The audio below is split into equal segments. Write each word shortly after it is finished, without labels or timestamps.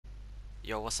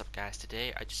Yo, what's up guys?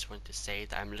 Today I just wanted to say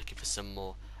that I'm looking for some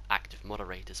more active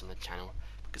moderators on the channel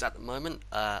because at the moment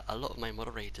a lot of my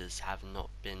moderators have not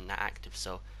been that active,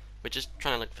 so we're just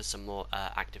trying to look for some more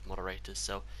active moderators.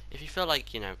 So if you feel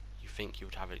like you think you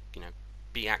would have it,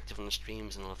 be active on the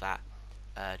streams and all of that,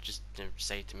 just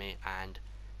say to me and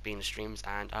be in the streams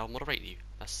and I'll moderate you.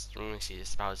 That's honestly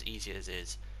it's about as easy as it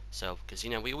is. So because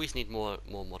we always need more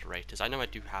moderators. I know I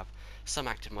do have some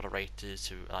active moderators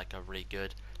who are really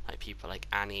good, like people like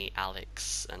Annie,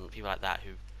 Alex, and people like that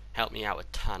who help me out a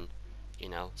ton,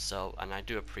 So, and I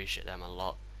do appreciate them a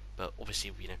lot. But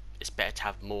obviously, it's better to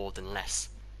have more than less,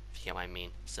 if you get what I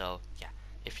mean. So, yeah,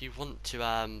 if you want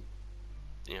to,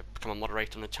 become a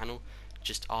moderator on the channel,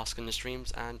 just ask in the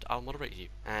streams and I'll moderate you.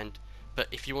 But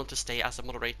if you want to stay as a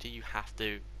moderator, you have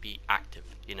to be active,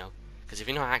 Because if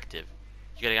you're not active,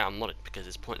 you gotta get unmodded because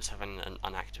it's pointless having an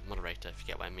unactive moderator, if you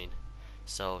get what I mean.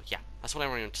 So yeah, that's what I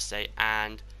wanted to say.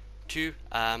 And two,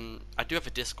 I do have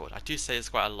a Discord. I do say this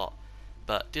quite a lot,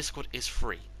 but Discord is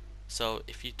free. So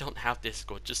if you don't have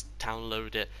Discord, just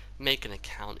download it, make an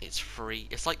account. It's free.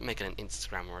 It's like making an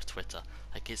Instagram or a Twitter.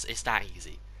 Like it's that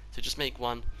easy. So just make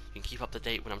one. You can keep up to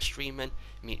date when I'm streaming,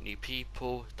 meet new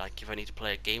people. Like if I need to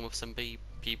play a game with some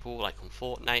people, like on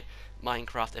Fortnite,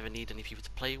 Minecraft, ever need any people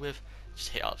to play with, just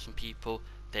hit up some people.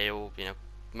 They'll,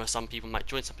 some people might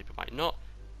join, some people might not,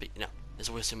 but there's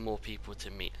always some more people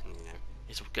to meet, and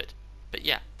it's all good. But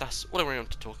yeah, that's all I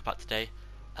wanted to talk about today.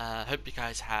 Hope you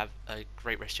guys have a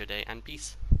great rest of your day, and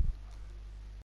peace.